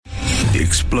The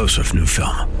explosive new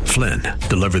film, Flynn,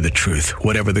 deliver the truth,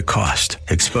 whatever the cost,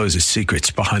 exposes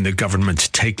secrets behind the government's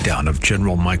takedown of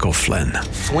General Michael Flynn.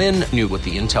 Flynn knew what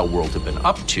the intel world had been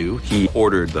up to. He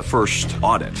ordered the first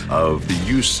audit of the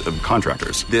use of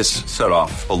contractors. This set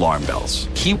off alarm bells.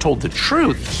 He told the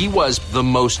truth. He was the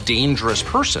most dangerous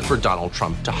person for Donald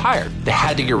Trump to hire. They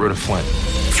had to get rid of Flynn.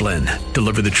 Flynn,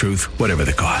 deliver the truth, whatever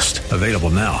the cost. Available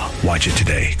now. Watch it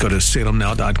today. Go to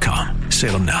salemnow.com.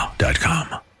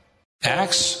 salemnow.com.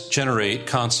 Acts generate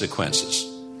consequences,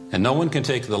 and no one can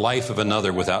take the life of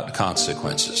another without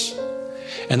consequences.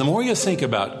 And the more you think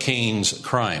about Cain's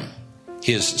crime,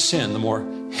 his sin, the more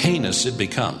heinous it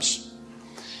becomes.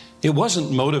 It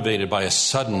wasn't motivated by a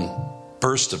sudden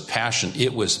burst of passion.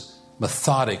 It was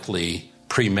methodically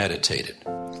premeditated.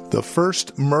 The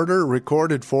first murder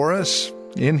recorded for us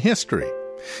in history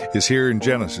is here in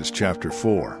Genesis chapter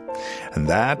 4. And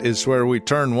that is where we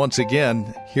turn once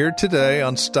again here today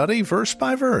on Study Verse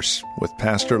by Verse with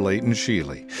Pastor Leighton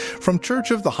Sheely from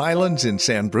Church of the Highlands in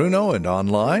San Bruno and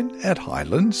online at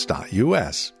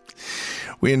highlands.us.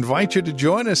 We invite you to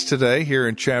join us today here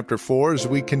in chapter 4 as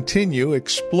we continue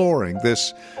exploring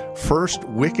this first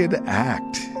wicked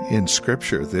act in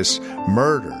Scripture, this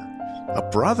murder, a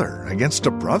brother against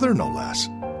a brother, no less.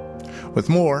 With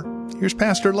more, here's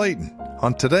Pastor Leighton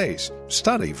on today's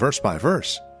Study Verse by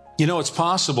Verse. You know, it's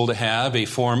possible to have a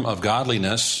form of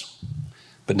godliness,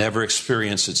 but never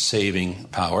experience its saving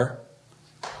power.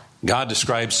 God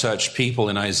describes such people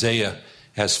in Isaiah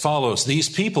as follows: "These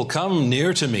people come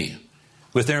near to me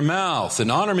with their mouth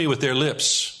and honor me with their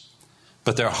lips,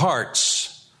 but their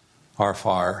hearts are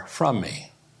far from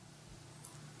me."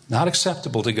 Not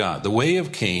acceptable to God. The way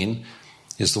of Cain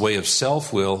is the way of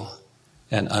self-will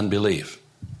and unbelief.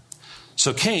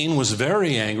 So Cain was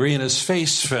very angry and his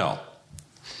face fell.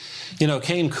 You know,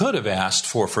 Cain could have asked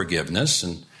for forgiveness,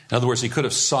 and in other words, he could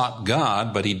have sought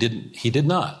God, but he did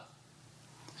not.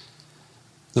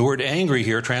 The word angry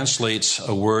here translates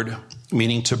a word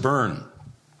meaning to burn.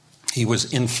 He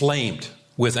was inflamed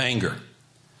with anger.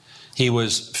 He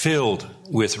was filled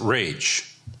with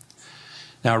rage.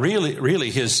 Now, really,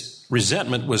 his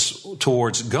resentment was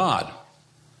towards God,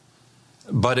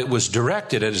 but it was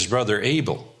directed at his brother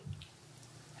Abel.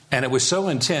 And it was so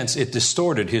intense, it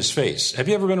distorted his face. Have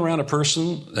you ever been around a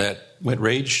person that went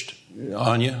raged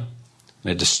on you and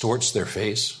it distorts their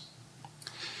face?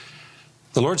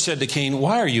 The Lord said to Cain,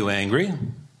 "Why are you angry?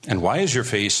 And why is your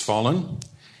face fallen?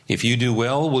 If you do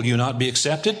well, will you not be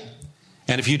accepted?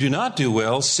 And if you do not do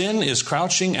well, sin is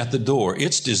crouching at the door.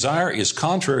 Its desire is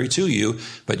contrary to you,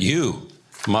 but you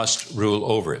must rule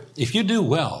over it." If you do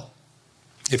well,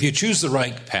 if you choose the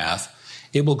right path,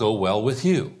 it will go well with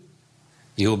you.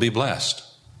 You will be blessed.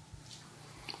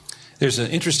 There's an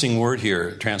interesting word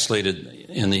here translated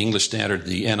in the English Standard,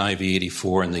 the NIV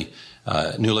 84, and the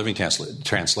New Living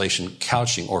Translation,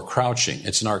 couching or crouching.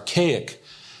 It's an archaic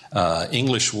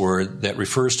English word that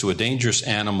refers to a dangerous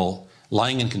animal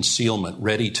lying in concealment,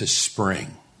 ready to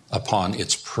spring upon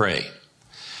its prey.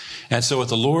 And so what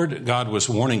the Lord God was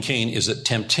warning Cain is that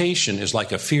temptation is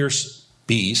like a fierce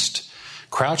beast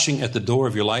crouching at the door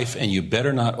of your life, and you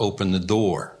better not open the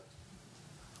door.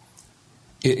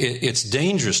 It's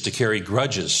dangerous to carry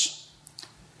grudges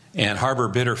and harbor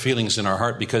bitter feelings in our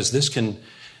heart, because this can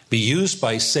be used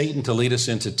by Satan to lead us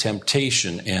into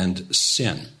temptation and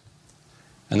sin.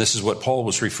 And this is what Paul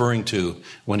was referring to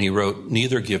when he wrote,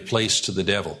 "Neither give place to the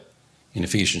devil," in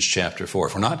Ephesians chapter 4.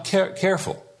 If we're not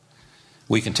careful,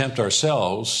 we can tempt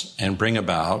ourselves and bring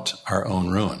about our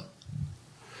own ruin.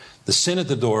 The sin at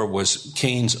the door was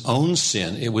Cain's own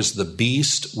sin. It was the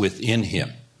beast within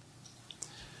him.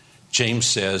 James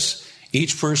says,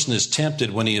 each person is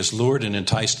tempted when he is lured and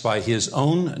enticed by his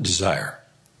own desire.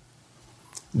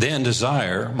 Then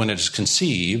desire, when it is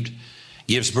conceived,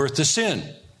 gives birth to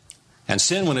sin. And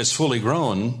sin, when it's fully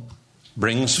grown,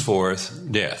 brings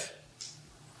forth death.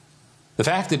 The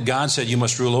fact that God said you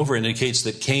must rule over indicates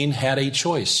that Cain had a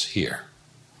choice here.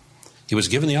 He was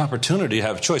given the opportunity to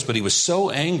have a choice, but he was so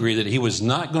angry that he was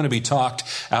not going to be talked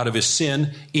out of his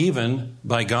sin, even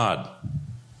by God.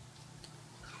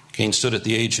 Cain stood at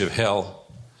the edge of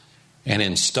hell, and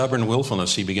in stubborn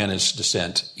willfulness he began his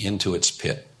descent into its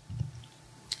pit.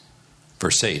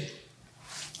 Verse 8.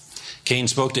 Cain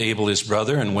spoke to Abel his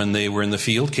brother, and when they were in the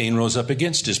field, Cain rose up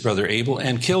against his brother Abel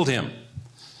and killed him.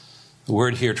 The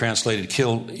word here translated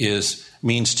kill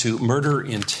means to murder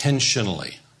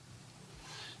intentionally.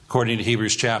 According to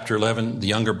Hebrews chapter 11, the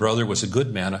younger brother was a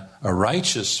good man, a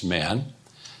righteous man,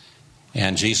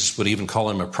 and Jesus would even call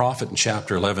him a prophet in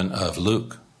chapter 11 of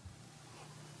Luke.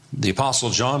 The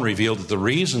Apostle John revealed that the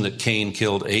reason that Cain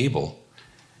killed Abel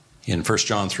In 1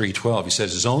 John 3:12, he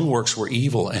says his own works were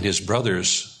evil and his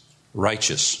brother's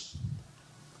righteous.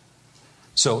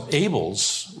 So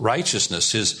Abel's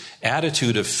righteousness, his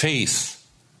attitude of faith,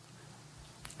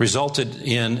 resulted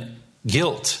in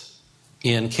guilt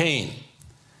in Cain.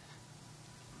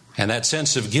 And that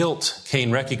sense of guilt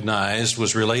Cain recognized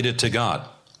was related to God.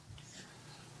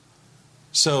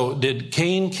 So did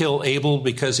Cain kill Abel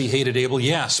because he hated Abel?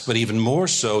 Yes, but even more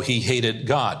so, he hated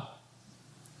God.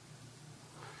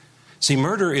 See,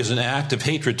 murder is an act of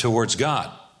hatred towards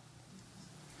God.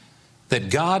 That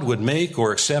God would make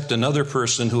or accept another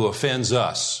person who offends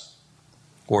us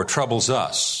or troubles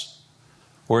us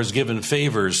or has given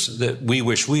favors that we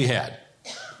wish we had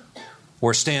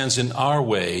or stands in our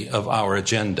way of our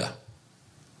agenda.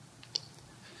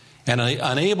 And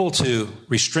unable to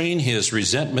restrain his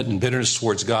resentment and bitterness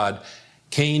towards God,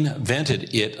 Cain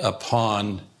vented it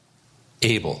upon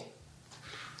Abel.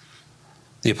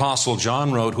 The Apostle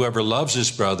John wrote, "Whoever loves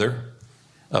his brother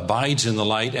abides in the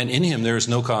light, and in him there is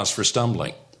no cause for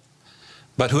stumbling.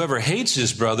 But whoever hates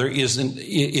his brother is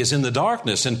in the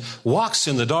darkness and walks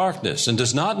in the darkness and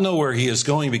does not know where he is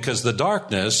going because the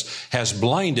darkness has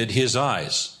blinded his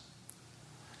eyes."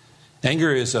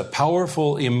 Anger is a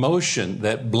powerful emotion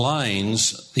that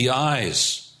blinds the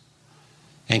eyes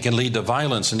and can lead to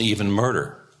violence and even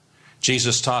murder.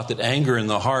 Jesus taught that anger in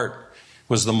the heart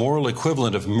was the moral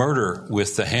equivalent of murder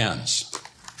with the hands.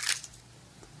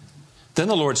 Then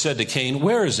the Lord said to Cain,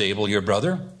 "Where is Abel, your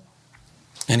brother?"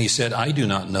 And he said, "I do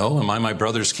not know. Am I my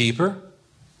brother's keeper?"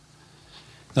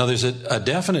 Now there's a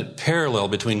definite parallel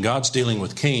between God's dealing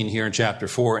with Cain here in chapter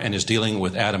 4 and his dealing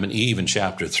with Adam and Eve in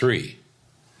chapter 3.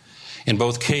 In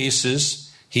both cases,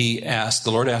 the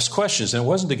Lord asked questions, and it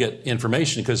wasn't to get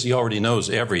information because he already knows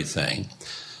everything,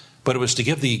 but it was to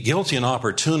give the guilty an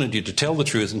opportunity to tell the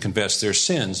truth and confess their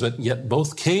sins. But yet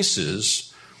both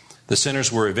cases, the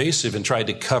sinners were evasive and tried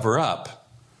to cover up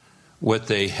what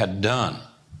they had done.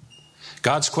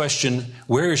 God's question,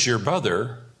 "Where is your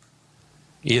brother?"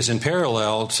 is in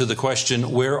parallel to the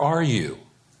question, "Where are you?"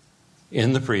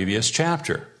 in the previous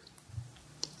chapter.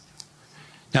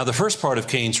 Now, the first part of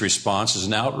Cain's response is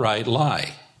an outright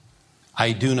lie.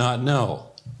 "I do not know."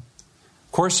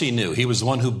 Of course he knew. He was the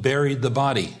one who buried the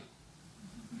body.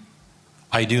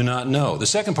 "I do not know." The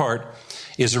second part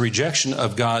is a rejection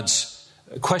of God's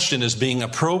question as being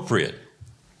appropriate.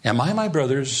 "Am I my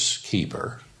brother's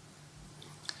keeper?"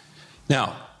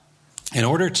 Now, in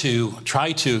order to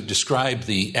try to describe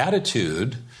the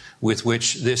attitude with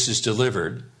which this is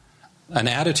delivered, an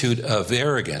attitude of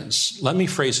arrogance, let me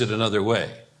phrase it another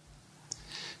way.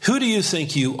 Who do you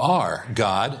think you are,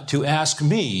 God, to ask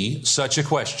me such a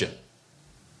question?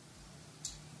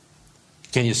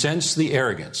 Can you sense the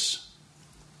arrogance?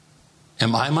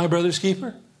 Am I my brother's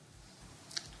keeper?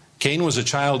 Cain was a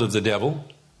child of the devil.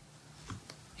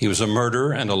 He was a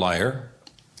murderer and a liar.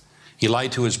 He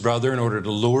lied to his brother in order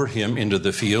to lure him into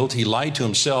the field. He lied to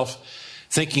himself,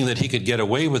 thinking that he could get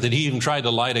away with it. He even tried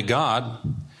to lie to God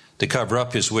to cover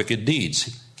up his wicked deeds.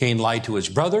 Cain lied to his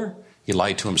brother, he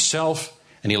lied to himself,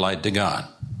 and he lied to God.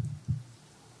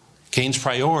 Cain's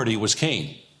priority was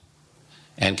Cain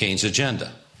and Cain's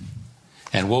agenda.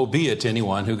 And woe be it to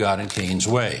anyone who got in Cain's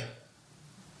way.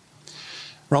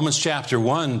 Romans chapter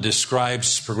 1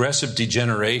 describes progressive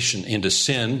degeneration into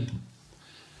sin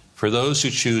for those who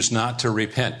choose not to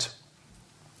repent.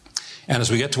 And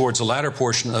as we get towards the latter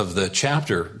portion of the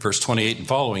chapter, verse 28 and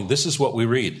following, this is what we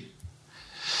read.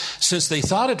 "Since they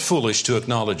thought it foolish to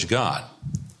acknowledge God,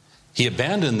 he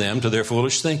abandoned them to their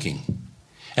foolish thinking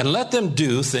and let them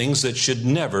do things that should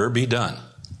never be done.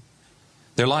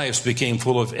 Their lives became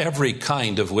full of every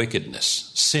kind of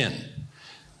wickedness, sin,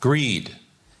 greed,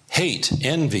 hate,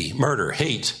 envy, murder,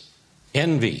 hate,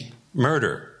 envy,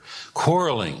 murder,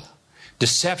 quarreling,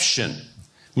 deception,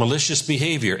 malicious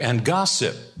behavior, and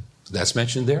gossip." That's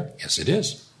mentioned there? Yes, it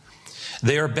is.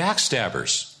 "They are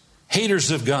backstabbers,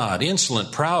 haters of God,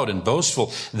 insolent, proud, and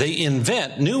boastful. They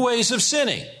invent new ways of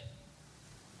sinning.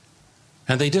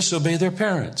 And they disobey their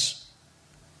parents.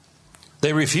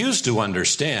 They refuse to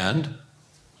understand,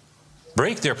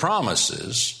 break their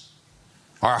promises,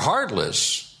 are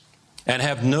heartless, and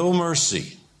have no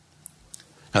mercy.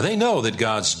 Now they know that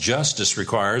God's justice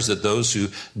requires that those who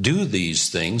do these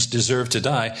things deserve to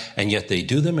die, and yet they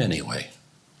do them anyway.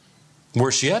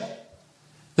 Worse yet,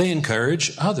 they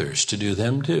encourage others to do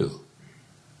them too."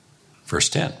 Verse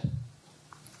 10.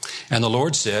 "And the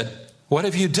Lord said, 'What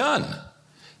have you done?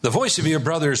 The voice of your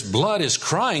brother's blood is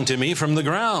crying to me from the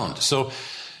ground.'" So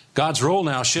God's role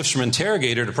now shifts from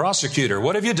interrogator to prosecutor.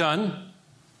 "What have you done?"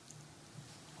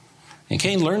 And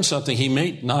Cain learned something he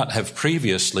may not have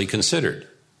previously considered.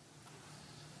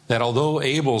 that although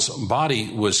Abel's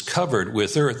body was covered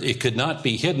with earth, it could not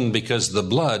be hidden because the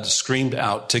blood screamed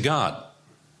out to God.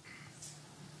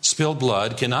 Spilled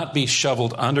blood cannot be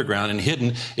shoveled underground and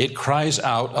hidden. It cries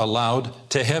out aloud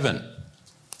to heaven.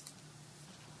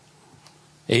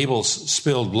 Abel's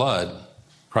spilled blood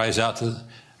cries out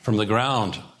from the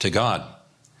ground to God.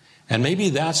 And maybe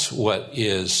that's what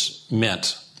is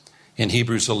meant in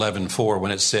Hebrews 11:4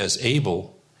 when it says,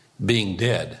 Abel, being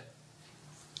dead,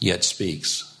 yet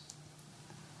speaks.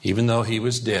 Even though he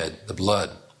was dead, the blood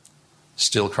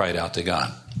still cried out to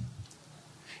God.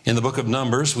 In the book of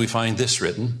Numbers, we find this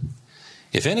written,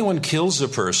 if anyone kills a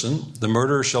person, the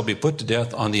murderer shall be put to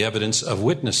death on the evidence of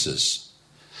witnesses.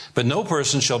 But no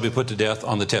person shall be put to death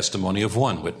on the testimony of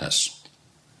one witness.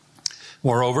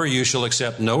 Moreover, you shall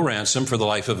accept no ransom for the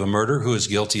life of a murderer who is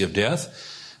guilty of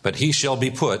death, but he shall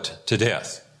be put to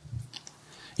death.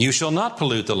 You shall not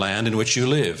pollute the land in which you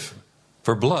live,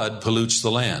 for blood pollutes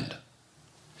the land.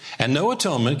 And no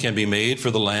atonement can be made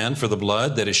for the land for the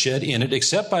blood that is shed in it,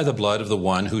 except by the blood of the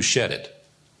one who shed it.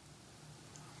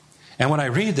 And when I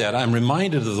read that, I'm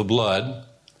reminded of the blood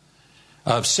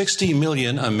of 60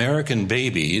 million American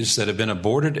babies that have been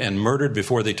aborted and murdered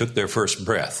before they took their first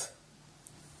breath.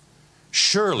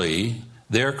 Surely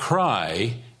their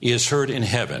cry is heard in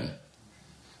heaven,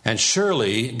 and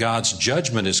surely God's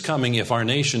judgment is coming if our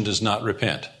nation does not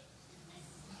repent.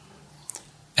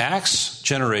 Acts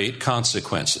generate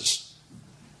consequences,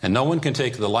 and no one can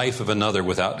take the life of another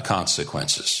without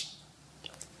consequences.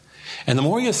 And the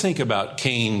more you think about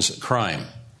Cain's crime,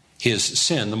 his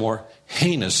sin, the more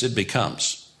heinous it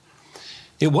becomes.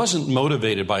 It wasn't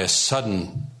motivated by a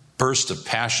sudden burst of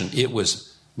passion. It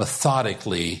was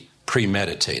methodically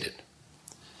premeditated.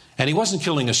 And he wasn't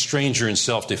killing a stranger in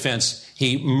self-defense.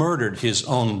 He murdered his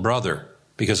own brother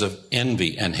because of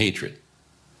envy and hatred.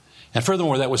 And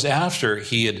furthermore, that was after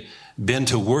he had been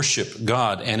to worship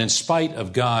God and in spite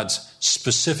of God's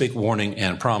specific warning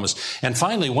and promise. And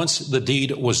finally, once the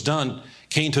deed was done,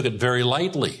 Cain took it very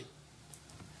lightly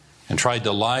and tried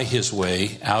to lie his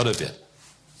way out of it.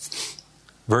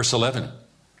 Verse 11,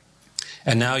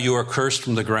 and now you are cursed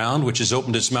from the ground, which has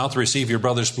opened its mouth to receive your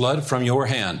brother's blood from your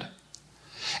hand.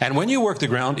 And when you work the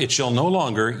ground, it shall no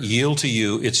longer yield to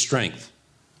you its strength.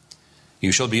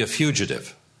 You shall be a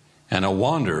fugitive and a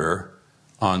wanderer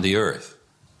on the earth.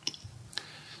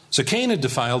 So Cain had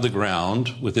defiled the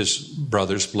ground with his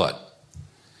brother's blood.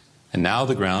 And now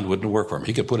the ground wouldn't work for him.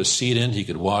 He could put a seed in, he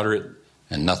could water it,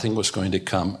 and nothing was going to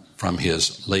come from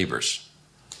his labors.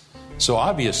 So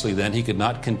obviously then he could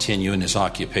not continue in his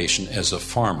occupation as a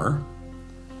farmer.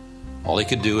 All he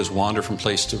could do is wander from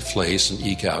place to place and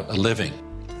eke out a living.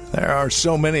 There are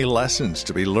so many lessons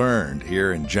to be learned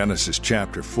here in Genesis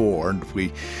chapter 4, and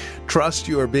we trust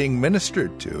you are being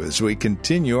ministered to as we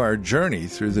continue our journey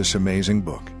through this amazing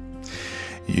book.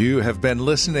 You have been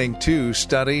listening to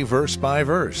Study Verse by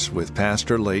Verse with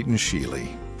Pastor Leighton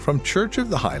Sheely from Church of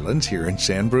the Highlands here in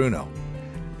San Bruno.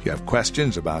 If you have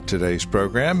questions about today's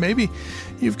program, maybe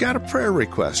you've got a prayer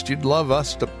request you'd love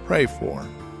us to pray for,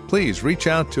 please reach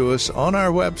out to us on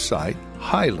our website,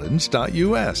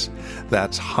 highlands.us.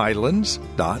 That's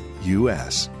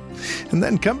highlands.us. And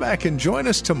then come back and join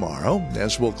us tomorrow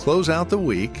as we'll close out the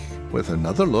week with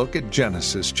another look at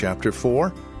Genesis chapter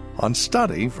 4 on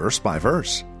Study Verse by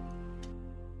Verse.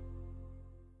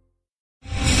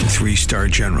 3-star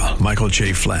General Michael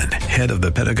J. Flynn, head of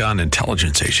the Pentagon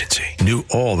Intelligence Agency, knew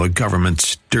all the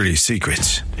government's dirty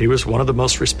secrets. He was one of the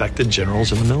most respected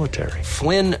generals in the military.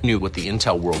 Flynn knew what the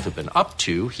intel world had been up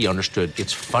to. He understood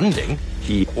its funding.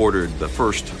 He ordered the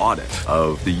first audit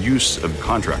of the use of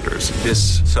contractors.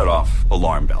 This set off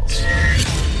alarm bells.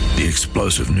 The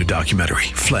explosive new documentary,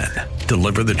 Flynn,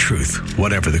 Deliver the Truth,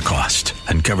 Whatever the Cost,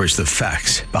 uncovers the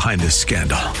facts behind this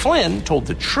scandal. Flynn told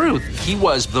the truth. He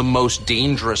was the most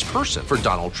dangerous person for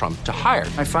Donald Trump to hire.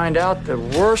 I find out the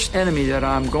worst enemy that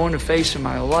I'm going to face in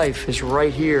my life is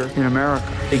right here in America.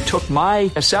 They took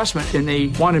my assessment and they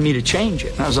wanted me to change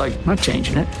it. And I was like, I'm not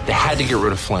changing it. They had to get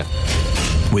rid of Flynn.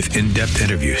 With in-depth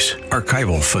interviews,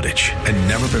 archival footage, and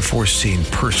never-before-seen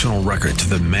personal records of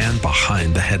the man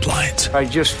behind the headlines. I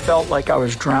just felt like I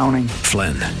was drowning.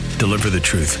 Flynn, Deliver the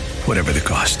Truth, Whatever the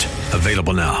Cost.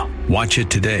 Available now. Watch it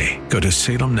today. Go to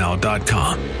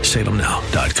salemnow.com.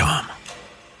 salemnow.com.